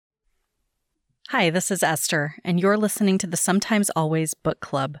Hi, this is Esther, and you're listening to the Sometimes Always Book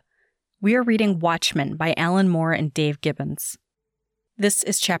Club. We are reading Watchmen by Alan Moore and Dave Gibbons. This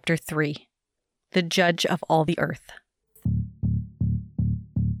is Chapter 3, The Judge of All the Earth.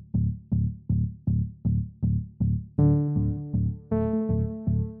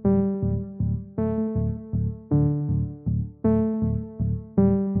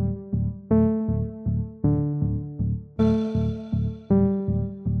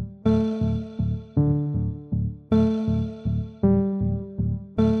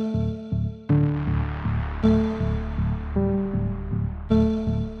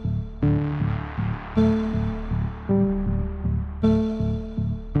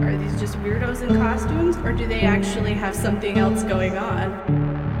 Or do they actually have something else going on?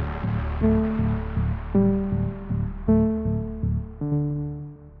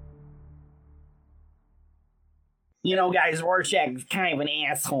 You know, guys, Rorschach's kind of an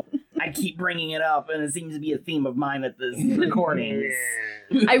asshole. I keep bringing it up, and it seems to be a theme of mine at this recording.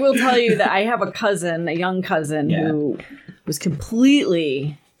 I will tell you that I have a young cousin, who was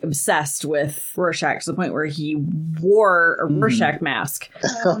completely obsessed with Rorschach to the point where he wore a Rorschach mask.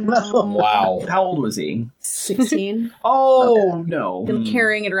 Oh, no. Wow. How old was he? 16. Oh, okay. No. Been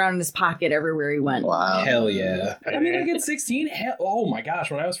carrying it around in his pocket everywhere he went. Wow. Hell yeah. I mean, like at 16, oh my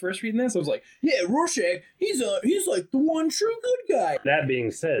gosh, when I was first reading this, I was like, yeah, Rorschach, he's like the one true good guy. That being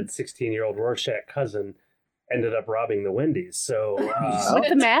said, 16-year-old Rorschach cousin ended up robbing the Wendy's, so... With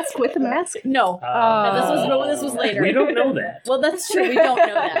the mask? No. This was later. We don't know that. Well, that's true. We don't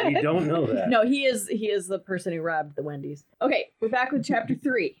know that. We don't know that. No, he is the person who robbed the Wendy's. Okay, we're back with Chapter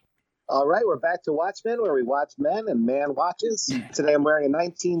 3. All right, we're back to Watchmen, where we watch men and man watches. Today I'm wearing a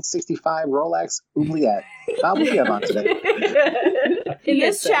 1965 Rolex Oubliette. What do we have on today? In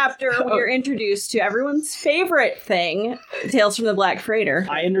this chapter, we are introduced to everyone's favorite thing, Tales from the Black Freighter.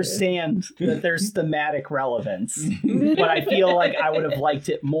 I understand that there's thematic relevance, but I feel like I would have liked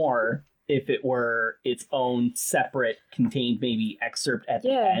it more if it were its own separate, contained maybe excerpt at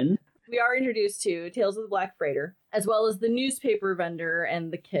the end. We are introduced to Tales of the Black Freighter, as well as the newspaper vendor and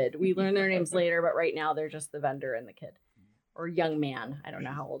the kid. We learn their names later, but right now they're just the vendor and the kid. Or young man. I don't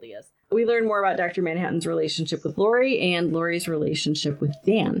know how old he is. We learn more about Dr. Manhattan's relationship with Laurie and Laurie's relationship with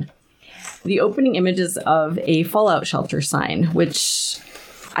Dan. The opening images of a fallout shelter sign, which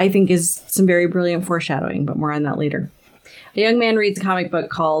I think is some very brilliant foreshadowing, but more on that later. A young man reads a comic book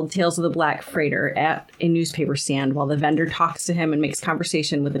called Tales of the Black Freighter at a newspaper stand while the vendor talks to him and makes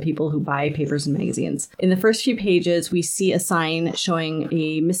conversation with the people who buy papers and magazines. In the first few pages, we see a sign showing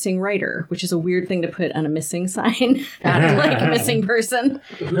a missing writer, which is a weird thing to put on a missing sign, not like a missing person.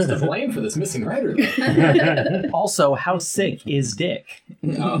 Who's to blame for this missing writer? Also, how sick is Dick?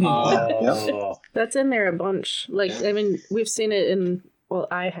 That's in there a bunch. Like, I mean, we've seen it in... Well,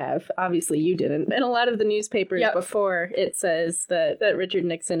 I have. Obviously, you didn't. In a lot of the newspapers before, it says that Richard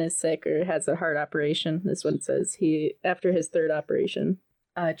Nixon is sick or has a heart operation. This one says after his third operation.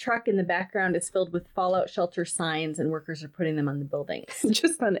 A truck in the background is filled with fallout shelter signs, and workers are putting them on the buildings.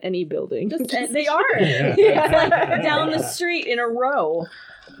 Just on any building. They are. Like down the street in a row.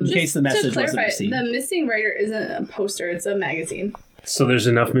 In case the message wasn't clarify, received. the missing writer isn't a poster, it's a magazine. So there's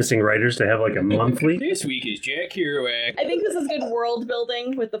enough missing writers to have like a monthly? This week is Jack Kerouac. I think this is good world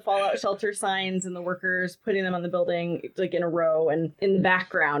building with the fallout shelter signs and the workers putting them on the building like in a row, and in the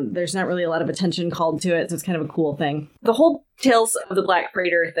background there's not really a lot of attention called to it, so it's kind of a cool thing. The whole Tales of the Black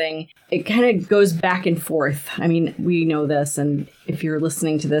Freighter thing, it kind of goes back and forth. I mean, we know this, and if you're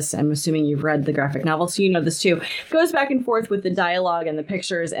listening to this, I'm assuming you've read the graphic novel, so you know this too. It goes back and forth with the dialogue and the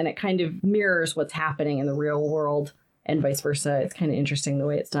pictures, and it kind of mirrors what's happening in the real world. And vice versa. It's kind of interesting the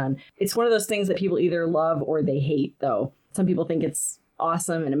way it's done. It's one of those things that people either love or they hate, though. Some people think it's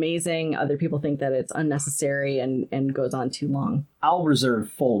awesome and amazing. Other people think that it's unnecessary and goes on too long. I'll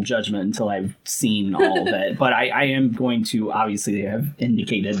reserve full judgment until I've seen all of it. But I am going to obviously have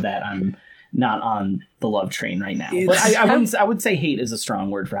indicated that I'm not on the love train right now. But I would say hate is a strong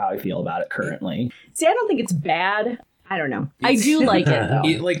word for how I feel about it currently. See, I don't think it's bad. I don't know. I do like it, though.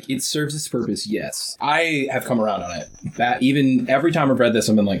 It serves its purpose, yes. I have come around on it. That even every time I've read this,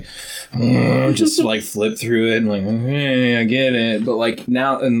 I've been like, just like flip through it and like, I get it. But like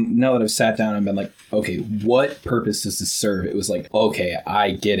now that I've sat down, I've been like, okay, what purpose does this serve? It was like, okay,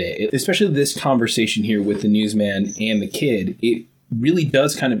 I get it. Especially this conversation here with the newsman and the kid, it really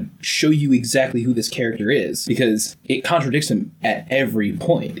does kind of show you exactly who this character is, because it contradicts him at every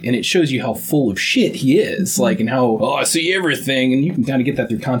point, and it shows you how full of shit he is, like, and how, I see everything, and you can kind of get that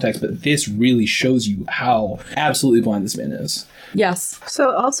through context, but this really shows you how absolutely blind this man is. Yes.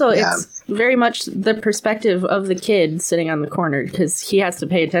 So also, it's very much the perspective of the kid sitting on the corner, because he has to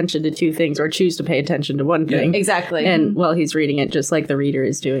pay attention to two things or choose to pay attention to one thing. Exactly. And while he's reading it, just like the reader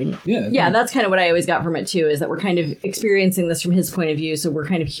is doing. Yeah, that's kind of what I always got from it too, is that we're kind of experiencing this from his point of view. So we're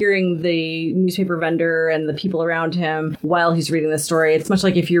kind of hearing the newspaper vendor and the people around him while he's reading the story. It's much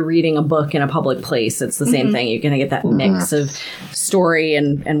like if you're reading a book in a public place. It's the same thing. You're going to get that mix of story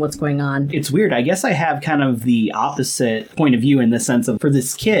and what's going on. It's weird. I guess I have kind of the opposite point of view in the sense of, for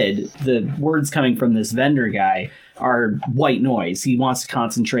this kid, the words coming from this vendor guy are white noise. He wants to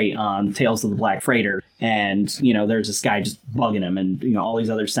concentrate on Tales of the Black Freighter, and, you know, there's this guy just bugging him, and, you know, all these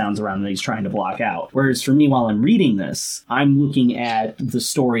other sounds around him that he's trying to block out. Whereas for me, while I'm reading this, I'm looking at the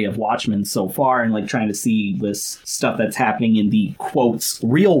story of Watchmen so far and, like, trying to see this stuff that's happening in the, quotes,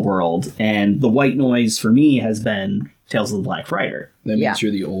 real world, and the white noise for me has been Tales of the Black Freighter. That means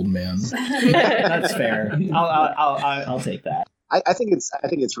you're the old man. That's fair. I'll take that. I think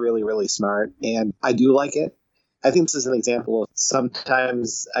it's really, really smart, and I do like it. I think this is an example of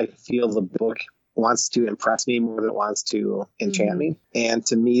sometimes I feel the book wants to impress me more than it wants to enchant me. And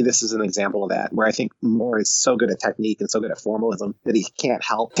to me, this is an example of that, where I think Moore is so good at technique and so good at formalism that he can't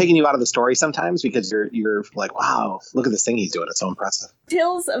help taking you out of the story sometimes, because you're like, wow, look at this thing he's doing. It's so impressive.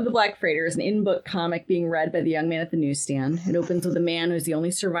 Tales of the Black Freighter is an in-book comic being read by the young man at the newsstand. It opens with a man who's the only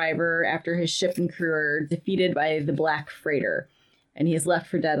survivor after his ship and crew are defeated by the Black Freighter, and he is left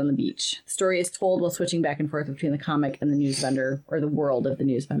for dead on the beach. The story is told while switching back and forth between the comic and the news vendor, or the world of the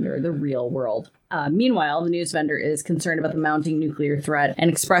news vendor, the real world. Meanwhile, the news vendor is concerned about the mounting nuclear threat and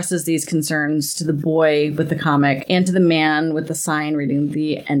expresses these concerns to the boy with the comic and to the man with the sign reading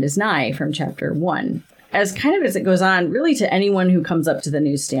 "The End is Nigh" from chapter 1. As it goes on, really to anyone who comes up to the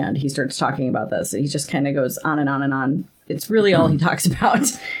newsstand, he starts talking about this. He just kind of goes on and on and on. It's really all he talks about.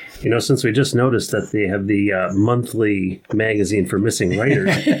 You know, since we just noticed that they have the monthly magazine for missing writers,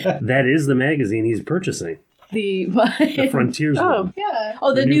 that is the magazine he's purchasing. The Frontiersman. Oh, yeah.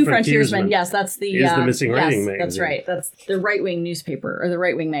 Oh, the new Frontiersman. Yes, that's the... Is the missing writing magazine. That's right. That's the right-wing newspaper, or the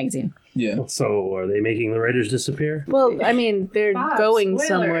right-wing magazine. Yeah. So are they making the writers disappear? Well, I mean, they're going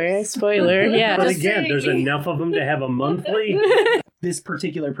somewhere. Spoiler, yeah. But again, there's enough of them to have a monthly. This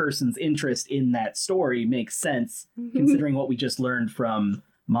particular person's interest in that story makes sense, considering what we just learned from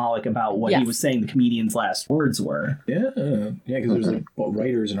Malik about what he was saying the comedian's last words were. Yeah, because there's like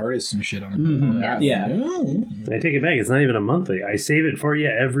writers and artists and shit on it. Yeah. I take it back. It's not even a monthly. I save it for you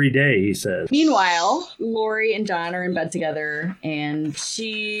every day, he says. Meanwhile, Lori and John are in bed together, and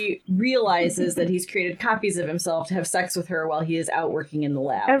she realizes that he's created copies of himself to have sex with her while he is out working in the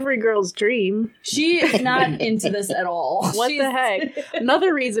lab. Every girl's dream. She is not into this at all. What the heck?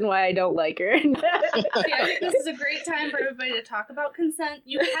 Another reason why I don't like her. Yeah, I think this is a great time for everybody to talk about consent.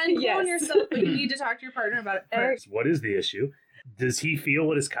 You can clone yourself, but you need to talk to your partner about it first. What is the issue? Does he feel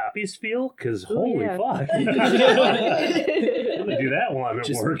what his copies feel? Because holy fuck. I'm going to do that while I'm at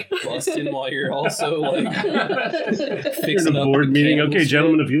work. Busting while you're also like fixing a board meeting. Okay,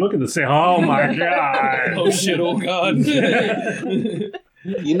 gentlemen, if you look at this, say, oh my God. Oh shit, oh God.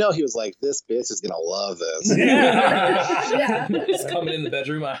 You know, he was like, this bitch is going to love this. Yeah. He's coming in the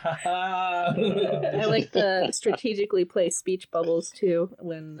bedroom. I like the strategically placed speech bubbles, too,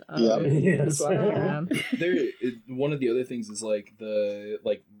 when he's walking around. One of the other things is, like, to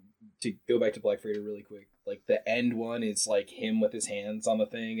go back to Black Freighter really quick, like, the end one is, like, him with his hands on the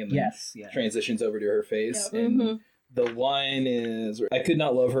thing, and then transitions over to her face. Yep. And the one is, I could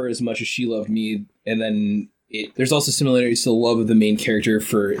not love her as much as she loved me, and then... there's also similarities to the love of the main character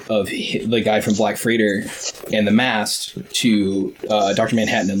of the guy from Black Freighter and The Masked to Dr.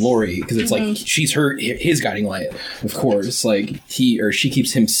 Manhattan and Lori, because it's like she's his guiding light, of course. Like she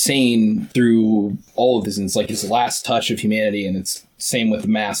keeps him sane through all of this, and it's like his last touch of humanity. And it's same with The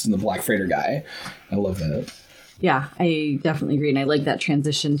Masked and the Black Freighter guy. I love that. Yeah, I definitely agree, and I like that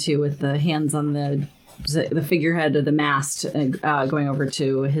transition too with the hands on the figurehead of the mast going over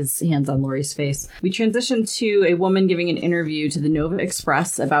to his hands on Lori's face. We transition to a woman giving an interview to the Nova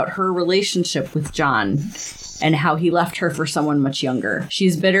Express about her relationship with John and how he left her for someone much younger.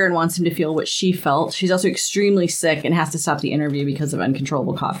 She's bitter and wants him to feel what she felt. She's also extremely sick and has to stop the interview because of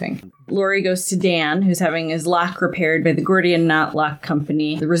uncontrollable coughing. Lori goes to Dan, who's having his lock repaired by the Gordian Knot Lock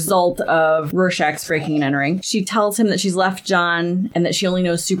Company, the result of Rorschach's breaking and entering. She tells him that she's left John and that she only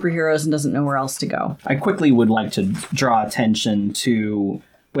knows superheroes and doesn't know where else to go. I quickly would like to draw attention to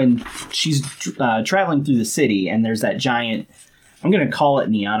when she's traveling through the city and there's that giant... I'm going to call it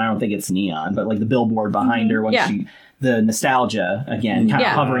neon. I don't think it's neon, but like the billboard behind her. the nostalgia again, kind of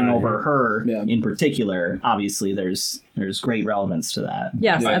hovering over her in particular. Obviously, there's great relevance to that.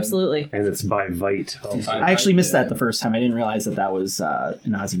 Yes, absolutely. And it's by Veidt. I actually missed that the first time. I didn't realize that was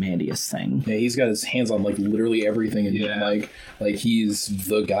an Ozymandias thing. Yeah, he's got his hands on like literally everything, and like he's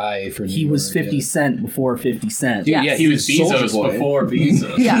the guy for. He was 50 Cent before 50 Cent. Dude, yeah, he was Bezos before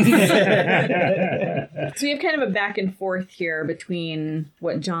Bezos. So we have kind of a back and forth here between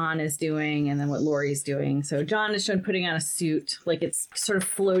what John is doing and then what Laurie's doing. So John is shown putting on a suit, like it's sort of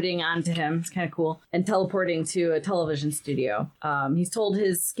floating onto him. It's kind of cool. And teleporting to a television studio. He's told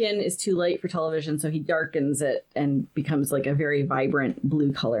his skin is too light for television, so he darkens it and becomes like a very vibrant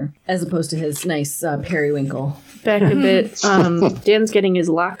blue color, as opposed to his nice periwinkle. Back a bit, Dan's getting his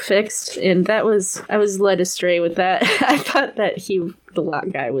lock fixed, and I was led astray with that. I thought that the lock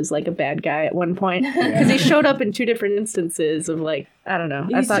guy was like a bad guy at one point because he showed up in two different instances of like, I don't know.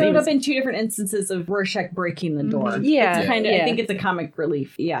 He showed up in two different instances of Rorschach breaking the door. Yeah, it's kind of. I think it's a comic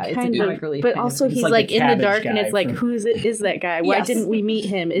relief. Yeah, it's a comic relief. But also he's like in the dark, and it's like, who is that guy? Why didn't we meet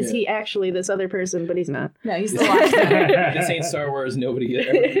him? Is he actually this other person? But he's not. No, he's the lock guy. This ain't Star Wars.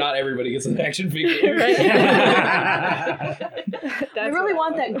 Not everybody gets an action figure. I really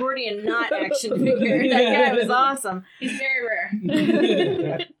want that Gordian Knot action figure. That guy was awesome. He's very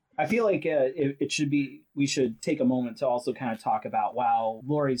rare. I feel like we should take a moment to also kind of talk about, while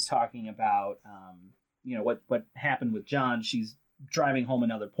Laurie's talking about, what happened with John, she's driving home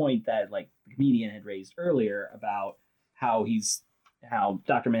another point that like the comedian had raised earlier about how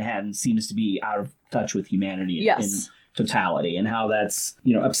Dr. Manhattan seems to be out of touch with humanity in totality, and how that's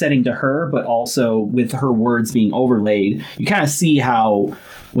upsetting to her, but also with her words being overlaid, you kind of see how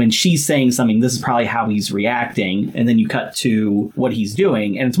when she's saying something, this is probably how he's reacting, and then you cut to what he's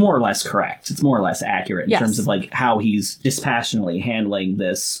doing, and it's more or less correct. It's more or less accurate in terms of like how he's dispassionately handling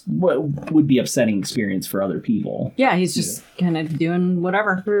this what would be upsetting experience for other people. Yeah, he's just kind of doing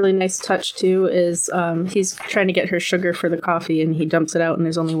whatever. A really nice touch too is he's trying to get her sugar for the coffee, and he dumps it out, and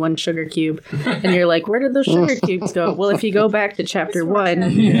there's only one sugar cube, and you're like, where did those sugar cubes go? Well, if you go back to chapter 1,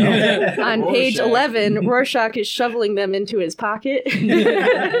 on page 11, Rorschach is shoveling them into his pocket.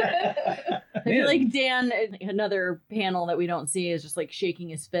 I feel like Dan, another panel that we don't see, is just like shaking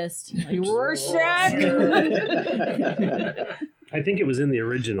his fist. Like, Rorschach! I think it was in the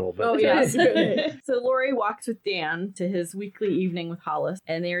original. But So Laurie walks with Dan to his weekly evening with Hollis,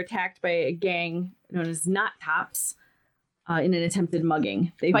 and they are attacked by a gang known as Knot Tops in an attempted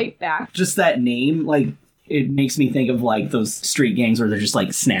mugging. They fight back. Just that name, like, it makes me think of like those street gangs where they're just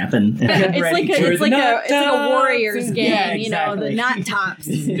like snapping. It's like a Warriors gang, exactly. The Knot Tops.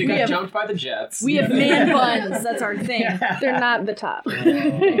 They got jumped by the Jets. We have man buns. That's our thing. They're not the top.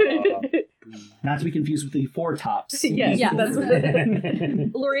 Not to be confused with the Four Tops. Yes. That's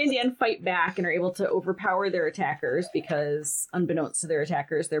Laurie and Dan fight back and are able to overpower their attackers because, unbeknownst to their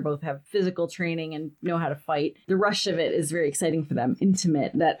attackers, they both have physical training and know how to fight. The rush of it is very exciting for them,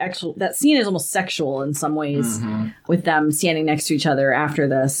 intimate. That scene is almost sexual in some ways, with them standing next to each other after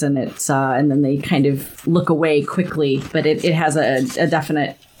this, and it's and then they kind of look away quickly, but it has a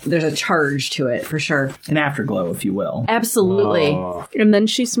definite. There's a charge to it, for sure. An afterglow, if you will. Absolutely. And then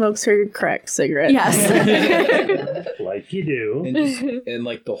she smokes her crack cigarette. Yes. Like you do. And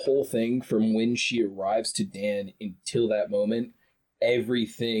like the whole thing from when she arrives to Dan until that moment,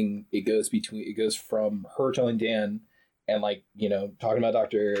 everything it goes from her telling Dan and like, talking about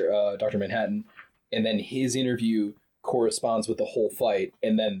Dr. Manhattan, and then his interview corresponds with the whole fight,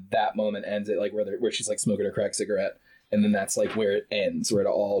 and then that moment ends at like where she's like smoking her crack cigarette. And then that's like where it ends, where it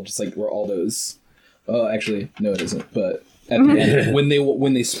all just like where all those. Oh, actually, no, it isn't. But at the end,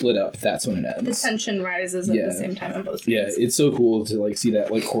 when they split up, that's when it ends. The tension rises at the same time in both scenes. Yeah, it's so cool to like see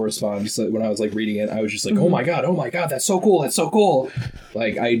that like correspond. Just like when I was like reading it, I was just like, oh my god, that's so cool.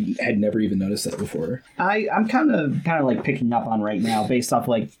 Like I had never even noticed that before. I'm kind of like picking up on right now based off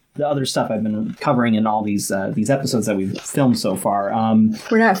like the other stuff I've been covering in all these episodes that we've filmed so far.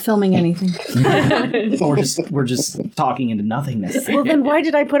 We're not filming anything. we're just talking into nothingness. Well, then why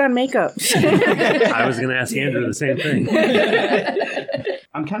did I put on makeup? I was going to ask Andrew the same thing.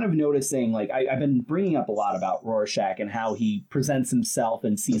 I'm kind of noticing, like, I've been bringing up a lot about Rorschach and how he presents himself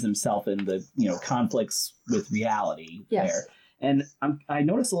and sees himself in the, conflicts with reality there. And I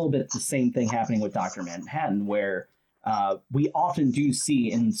notice a little bit the same thing happening with Dr. Manhattan, where we often do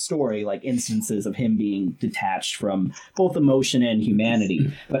see in story like instances of him being detached from both emotion and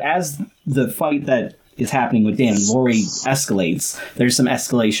humanity. But as the fight that is happening with Dan and Laurie escalates, there's some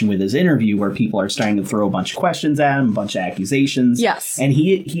escalation with his interview where people are starting to throw a bunch of questions at him, a bunch of accusations. Yes. And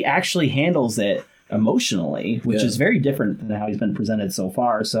he actually handles it emotionally, which is very different than how he's been presented so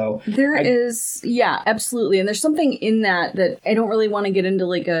far. So there is, absolutely. And there's something in that I don't really want to get into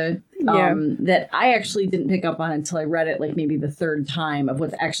like that I actually didn't pick up on until I read it like maybe the third time of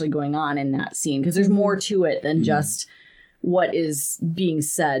what's actually going on in that scene. Because there's more to it than just what is being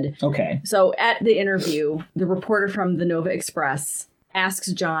said. Okay. So at the interview, the reporter from the Nova Express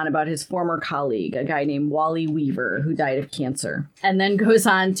asks John about his former colleague, a guy named Wally Weaver, who died of cancer, and then goes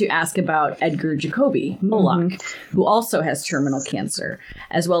on to ask about Edgar Jacobi, Moloch, who also has terminal cancer,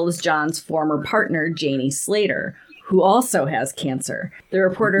 as well as John's former partner, Janie Slater, who also has cancer. The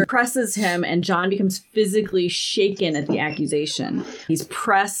reporter presses him, and John becomes physically shaken at the accusation. He's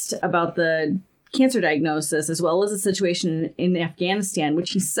pressed about the cancer diagnosis, as well as the situation in Afghanistan,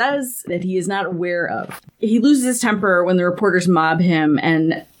 which he says that he is not aware of. He loses his temper when the reporters mob him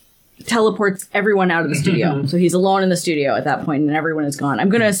and teleports everyone out of the studio. So he's alone in the studio at that point, and everyone is gone. I'm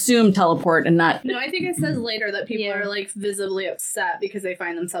going to assume teleport and not... No, I think it says later that people are like visibly upset because they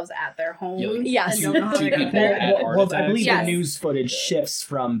find themselves at their home. Yes. And don't know how to get there. Well, I believe the news footage shifts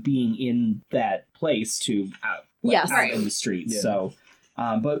from being in that place to out in the streets. Yeah. So,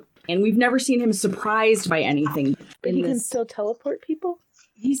 but... And we've never seen him surprised by anything. But he can still teleport people?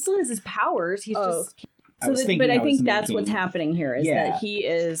 He still has his powers. He's just... I think that's what's happening here is that he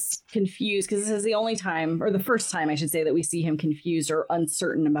is confused, because this is the only time, or the first time I should say, that we see him confused or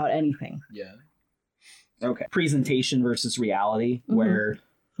uncertain about anything. Yeah. Okay. Presentation versus reality, where,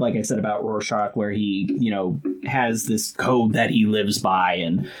 like I said about Rorschach, where he, has this code that he lives by,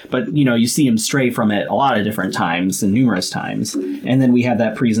 but you see him stray from it a lot of different times and numerous times. And then we have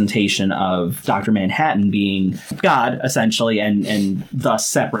that presentation of Dr. Manhattan being God, essentially, and thus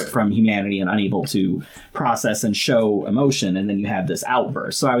separate from humanity and unable to process and show emotion. And then you have this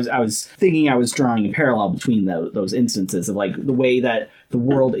outburst. So I was thinking I was drawing a parallel between those instances of like the way that the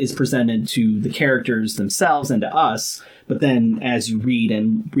world is presented to the characters themselves and to us. But then as you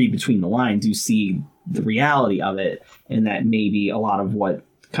read between the lines, you see the reality of it, and that maybe a lot of what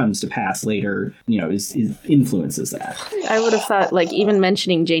comes to pass later, is influences that. I would have thought, like, even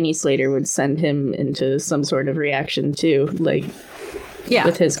mentioning Janie Slater would send him into some sort of reaction too, like,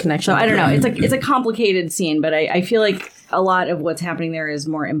 with his connection. So I don't know. It's a complicated scene, but I feel like a lot of what's happening there is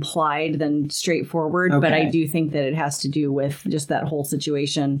more implied than straightforward. Okay. But I do think that it has to do with just that whole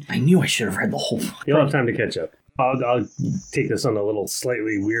situation. I knew I should have read the whole thing. You'll have time to catch up. I'll take this on a little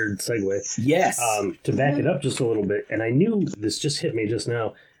slightly weird segue. Yes. To back it up just a little bit, and I knew this just hit me just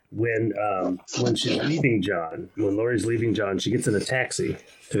now. When she's leaving John, when Laurie's leaving John, she gets in a taxi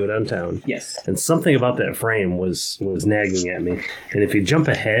to go downtown. Yes. And something about that frame was nagging at me. And if you jump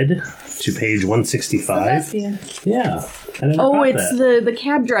ahead to page 165, it's the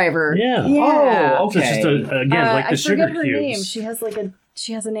cab driver. Yeah. Oh, okay. So it's just again like the sugar cubes. I forget her name.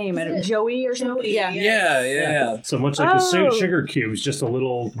 She has a name. I don't know, Joey or something. Yeah. So much like the sugar cubes, just a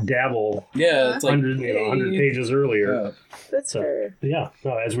little dabble. Yeah, it's like 100 pages earlier. Yeah. That's her. Yeah.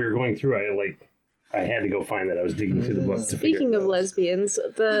 No, as we were going through, I had to go find that. I was digging through the book. Speaking of lesbians,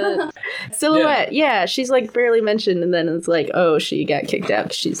 the silhouette, she's like barely mentioned, and then it's like, oh, she got kicked out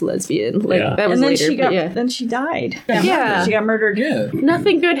because she's lesbian. Like that was and then later. Then she died. Yeah, she got murdered. Yeah.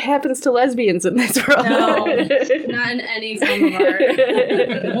 Nothing good happens to lesbians in this world. No, not in any film of art.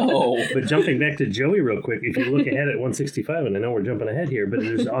 No. But jumping back to Joey real quick, if you look ahead at 165, and I know we're jumping ahead here, but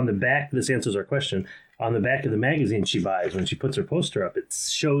there's on the back, this answers our question, on the back of the magazine she buys, when she puts her poster up, it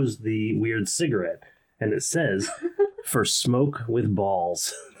shows the weird cigarette, and it says, "For smoke with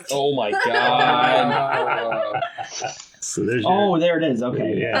balls." Oh my god. So there's your, there it is.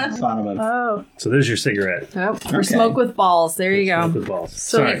 Okay. Yeah. Bottom of. Oh, so there's your cigarette. For smoke with balls. There you go. Smoke with balls.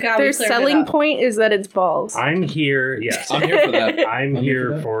 so Sorry. their selling point is that it's balls. I'm here. Yes, I'm here for that. I'm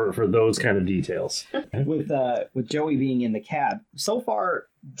here for those kind of details. With Joey being in the cab, so far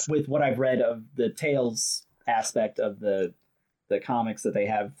with what I've read of the Tales aspect of the comics that they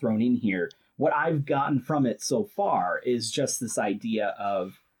have thrown in here, what I've gotten from it so far is just this idea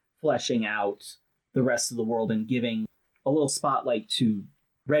of fleshing out the rest of the world and giving a little spotlight to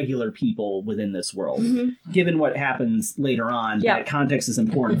regular people within this world. Given what happens later on, that context is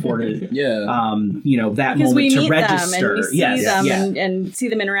important for it. That because moment we to meet register. them and we see them and see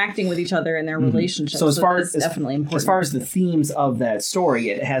them interacting with each other in their relationship. So as far as definitely important. As far as the themes of that story,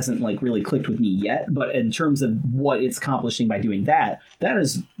 it hasn't really clicked with me yet. But in terms of what it's accomplishing by doing that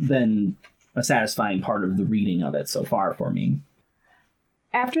has been a satisfying part of the reading of it so far for me.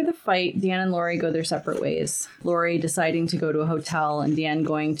 After the fight, Dan and Laurie go their separate ways. Laurie deciding to go to a hotel and Dan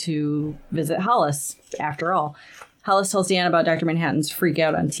going to visit Hollis, after all. Hollis tells Dan about Dr. Manhattan's freak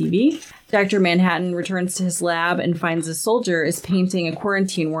out on TV. Dr. Manhattan returns to his lab and finds a soldier is painting a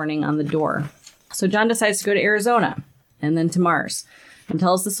quarantine warning on the door. So John decides to go to Arizona and then to Mars and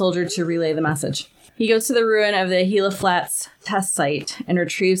tells the soldier to relay the message. He goes to the ruin of the Gila Flats test site and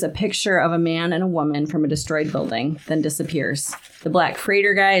retrieves a picture of a man and a woman from a destroyed building, then disappears. The black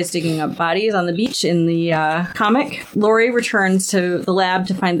freighter guy is digging up bodies on the beach in the comic. Lori returns to the lab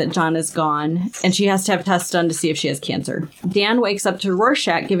to find that John is gone, and she has to have tests done to see if she has cancer. Dan wakes up to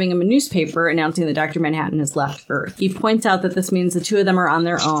Rorschach giving him a newspaper announcing that Dr. Manhattan has left Earth. He points out that this means the two of them are on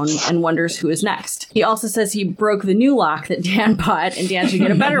their own and wonders who is next. He also says he broke the new lock that Dan bought, and Dan should get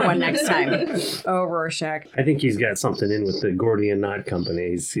a better one next time. Oh, Rorschach. I think he's got something in with the Gordian Knot Company.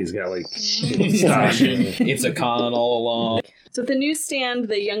 He's got like It's a con all along. So at the newsstand,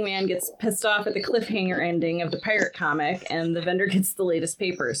 the young man gets pissed off at the cliffhanger ending of the pirate comic, and the vendor gets the latest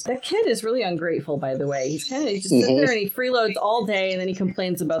papers. That kid is really ungrateful, by the way. He just sits there and he freeloads all day, and then he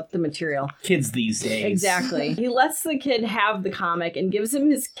complains about the material. Kids these days. Exactly. He lets the kid have the comic and gives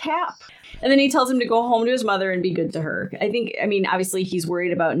him his cap. And then he tells him to go home to his mother and be good to her. I mean, obviously he's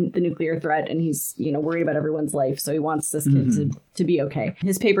worried about the nuclear threat and he's, worried about everyone's life. So he wants this kid to be okay.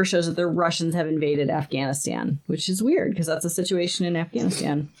 His paper shows that the Russians have invaded Afghanistan, which is weird because that's a situation in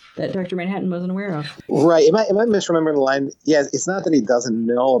Afghanistan that Dr. Manhattan wasn't aware of. Right. Am I misremembering the line? Yeah, it's not that he doesn't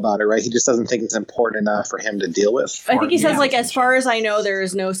know about it, right? He just doesn't think it's important enough for him to deal with. I think he says, as far as I know, there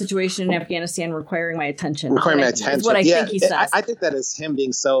is no situation in Afghanistan requiring my attention. Requiring my attention. Is what I think he says. I think that is him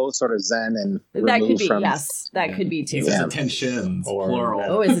being so sort of zen and that could be, from, yes. That could be, too. His attentions, plural.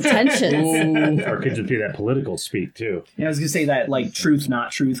 Oh, his attentions. Or could just be that political speak, too. Yeah, I was going to say that, truth,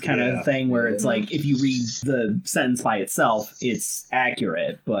 not truth kind of thing, where it's if you read the sentence by itself, it's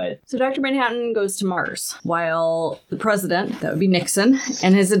accurate, but... So Dr. Manhattan goes to Mars, while the president, that would be Nixon,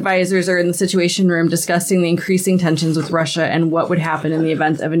 and his advisors are in the Situation Room discussing the increasing tensions with Russia and what would happen in the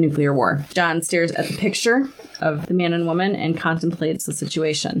event of a nuclear war. John stares at the picture of the man and woman and contemplates the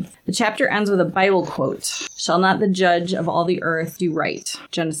situation. The chapter ends with a Bible quote. Shall not the judge of all the earth do right?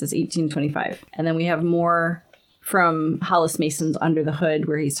 Genesis 18:25. And then we have more from Hollis Mason's Under the Hood,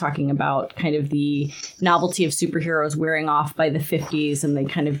 where he's talking about kind of the novelty of superheroes wearing off by the 50s and they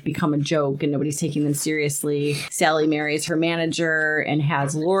kind of become a joke and nobody's taking them seriously. Sally marries her manager and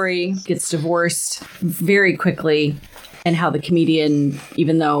has Lori, gets divorced very quickly. And how the comedian,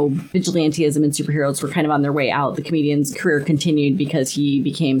 even though vigilantism and superheroes were kind of on their way out, the comedian's career continued because he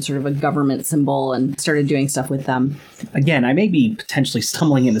became sort of a government symbol and started doing stuff with them. Again, I may be potentially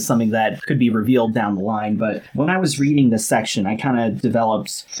stumbling into something that could be revealed down the line, but when I was reading this section, I kind of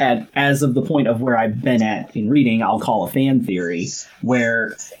developed, as of the point of where I've been at in reading, I'll call a fan theory,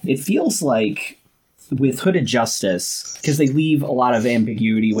 where it feels like with Hooded Justice, because they leave a lot of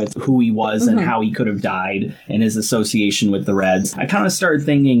ambiguity with who he was and how he could have died and his association with the Reds, I kind of started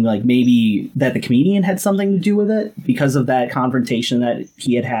thinking maybe that the comedian had something to do with it because of that confrontation that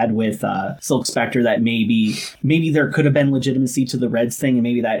he had with Silk Spectre, that maybe there could have been legitimacy to the Reds thing and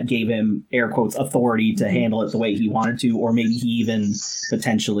maybe that gave him, air quotes, authority to handle it the way he wanted to, or maybe he even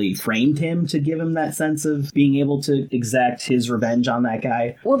potentially framed him to give him that sense of being able to exact his revenge on that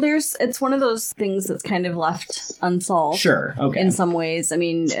guy. Well, it's one of those things that's kind of left unsolved. Sure, okay. In some ways. I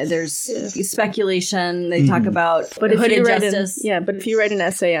mean, there's speculation. They talk about but Hooded Justice. But if you write an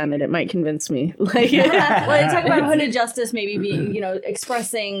essay on it might convince me. Well, they talk about Hooded Justice maybe being,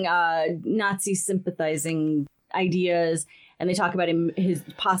 expressing Nazi sympathizing ideas. And they talk about his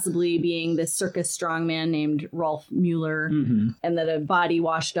possibly being this circus strongman named Rolf Mueller, and that a body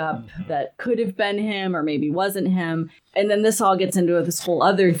washed up that could have been him or maybe wasn't him. And then this all gets into this whole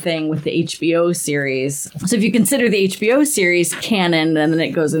other thing with the HBO series. So if you consider the HBO series canon, then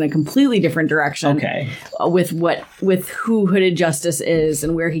it goes in a completely different direction. Okay. With who Hooded Justice is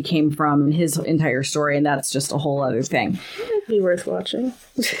and where he came from and his entire story, and that's just a whole other thing. It'd be worth watching.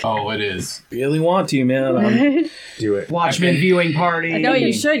 Oh, it is. Really want to, man. Do it. Watchmen viewing party. I know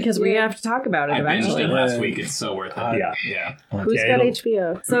you should, because we have to talk about it eventually. I binged it last week. It's so worth it. Yeah. Who's got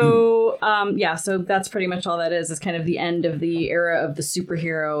HBO? So, so that's pretty much all that is kind of the end of the era of the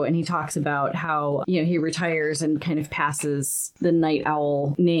superhero. And he talks about how, he retires and kind of passes the Night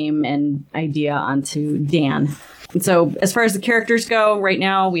Owl name and idea onto Dan. And so as far as the characters go, right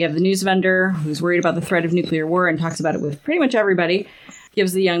now we have the news vendor who's worried about the threat of nuclear war and talks about it with pretty much everybody.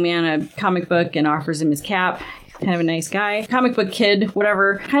 Gives the young man a comic book and offers him his cap. Kind of a nice guy. Comic book kid,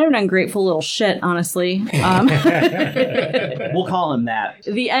 whatever. Kind of an ungrateful little shit, honestly. We'll call him that.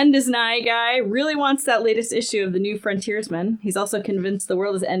 The end is nigh guy really wants that latest issue of the New Frontiersman. He's also convinced the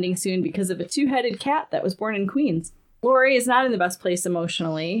world is ending soon because of a two-headed cat that was born in Queens. Lori is not in the best place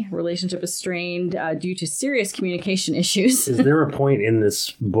emotionally. Relationship is strained due to serious communication issues. Is there a point in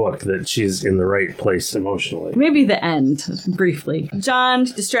this book that she's in the right place emotionally? Maybe the end, briefly. John,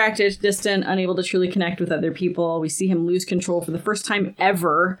 distracted, distant, unable to truly connect with other people. We see him lose control for the first time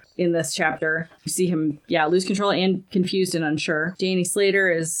ever in this chapter. We see him, lose control and confused and unsure. Janie Slater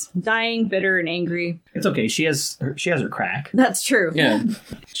is dying, bitter, and angry. It's okay. She has her crack. That's true. Yeah.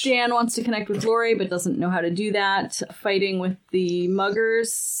 Jan wants to connect with Lori, but doesn't know how to do that. Fighting with the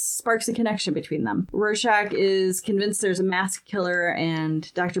muggers sparks a connection between them. Rorschach is convinced there's a mass killer,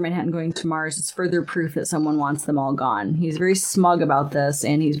 and Dr. Manhattan going to Mars is further proof that someone wants them all gone. He's very smug about this,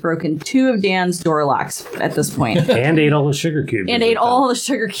 and he's broken 2 of Dan's door locks at this point. And ate all the sugar cubes. And ate all the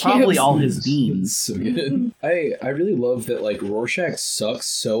sugar cubes. Probably all his beans. So good. I really love that, like, Rorschach sucks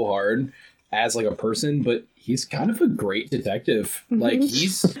so hard as, like, a person, but he's kind of a great detective. Like,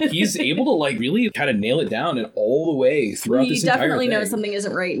 he's able to, like, really kind of nail it down and all the way throughout this entire thing. He definitely knows something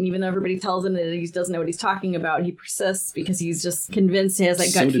isn't right, and even though everybody tells him that he doesn't know what he's talking about, he persists because he's just convinced he has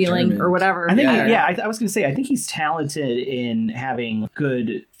that gut feeling or whatever. I think, I was going to say, I think he's talented in having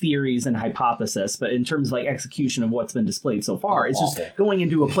good theories and hypothesis, but in terms of, like, execution of what's been displayed so far, it's just going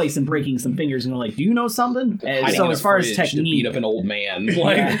into a place and breaking some fingers and going, like, do you know something? And so as far as technique, to beat up an old man,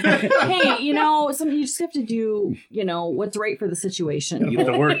 like, hey, you just have to do, what's right for the situation. You put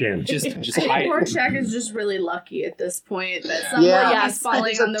the work in. just I think Rorschach is just really lucky at this point that someone is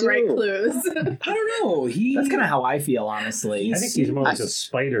falling on the right clues. I don't know. That's kind of how I feel, honestly. I think he's more like a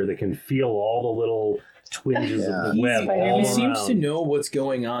spider that can feel all the little twinges of the web. He seems to know what's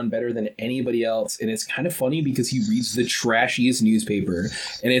going on better than anybody else, and it's kind of funny because he reads the trashiest newspaper,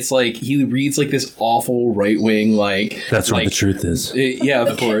 and it's like he reads like this awful right wing, like that's what the truth is.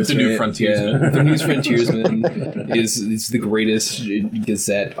 Of course, the New Frontiersman. Yeah, the New Frontiersman is the greatest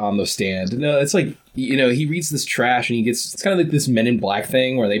gazette on the stand. No, it's like, he reads this trash and it's kind of like this Men in Black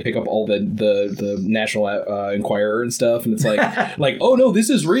thing where they pick up all the National Enquirer and stuff, and it's like oh no, this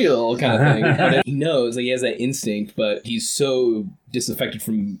is real kind of thing. But he knows, like, he has that instinct, but he's so disaffected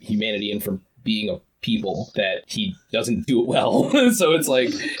from humanity and from being a people that he doesn't do it well. So it's like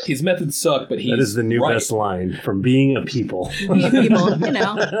his methods suck, but that is the new best line, from being a people.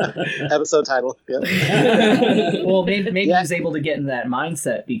 Episode title. Yep. Well, maybe he's able to get in that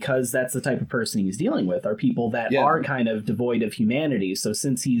mindset because that's the type of person he's dealing with, are people that are kind of devoid of humanity. So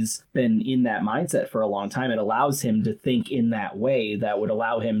since he's been in that mindset for a long time, it allows him to think in that way that would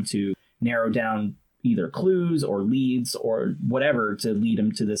allow him to narrow down either clues or leads or whatever to lead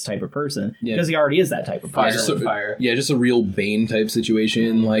him to this type of person, because he already is that type of person. Fire. Yeah, just a real Bane type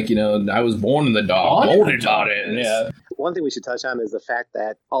situation. Like, I was born in the dark. Yeah. One thing we should touch on is the fact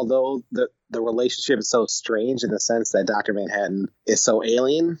that although the relationship is so strange in the sense that Dr. Manhattan is so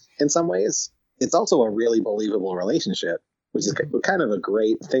alien in some ways, it's also a really believable relationship, which is kind of a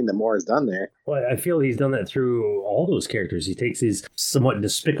great thing that Moore has done there. Well, I feel he's done that through all those characters. He takes these somewhat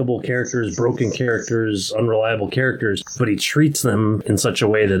despicable characters, broken characters, unreliable characters, but he treats them in such a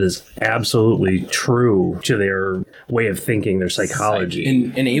way that is absolutely true to their way of thinking, their psychology.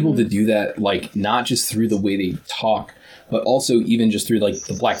 And able to do that, like, not just through the way they talk, but also even just through, like,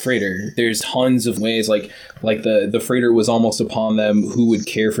 the Black Freighter. There's tons of ways, like the freighter was almost upon them, who would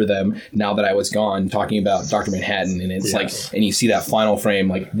care for them now that I was gone, talking about Dr. Manhattan. And it's like, and you see that final frame,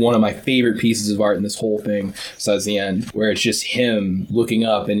 like one of my favorite pieces of art in this whole thing, besides the end, where it's just him looking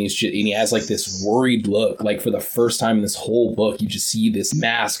up, and he has like this worried look. Like, for the first time in this whole book, you just see this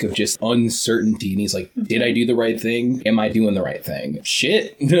mask of just uncertainty, and he's like, did I do the right thing? Am I doing the right thing?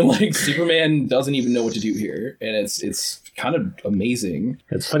 Shit. Like, Superman doesn't even know what to do here, and it's kind of amazing.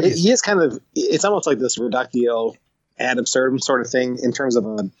 It's funny. He is kind of, it's almost like this reductio ad absurdum sort of thing in terms of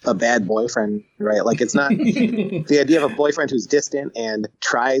a bad boyfriend, right? Like, it's not the idea of a boyfriend who's distant and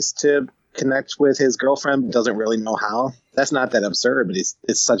tries to connect with his girlfriend but doesn't really know how. That's not that absurd, but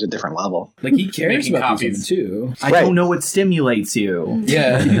it's such a different level. Like, he cares about these too. I don't know what stimulates you.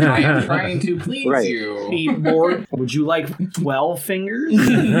 Yeah. I am trying to please you. More, would you like 12 fingers?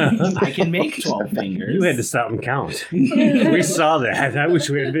 I can make 12 fingers. You had to stop and count. We saw that. I wish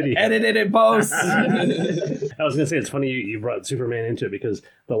we had video. Edit it in post. I was going to say, it's funny you brought Superman into it, because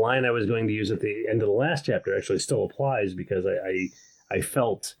the line I was going to use at the end of the last chapter actually still applies, because I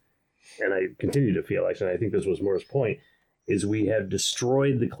felt, and I continue to feel, actually, and I think this was Moore's point, is we have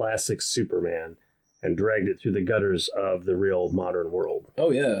destroyed the classic Superman and dragged it through the gutters of the real modern world.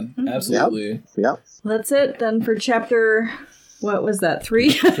 Oh, yeah. Absolutely. Yep. That's it then for chapter... What was that, 3?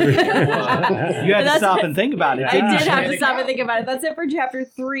 You had to stop and think about it. I did have to stop and think about it. That's it for chapter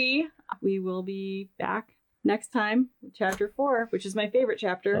 3. We will be back next time, chapter 4, which is my favorite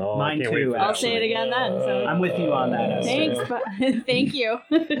chapter. Oh, Mine too. I'll say it again then. So. I'm with you on that, Esther. Thanks. Thank you.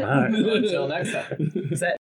 All right. Until next time.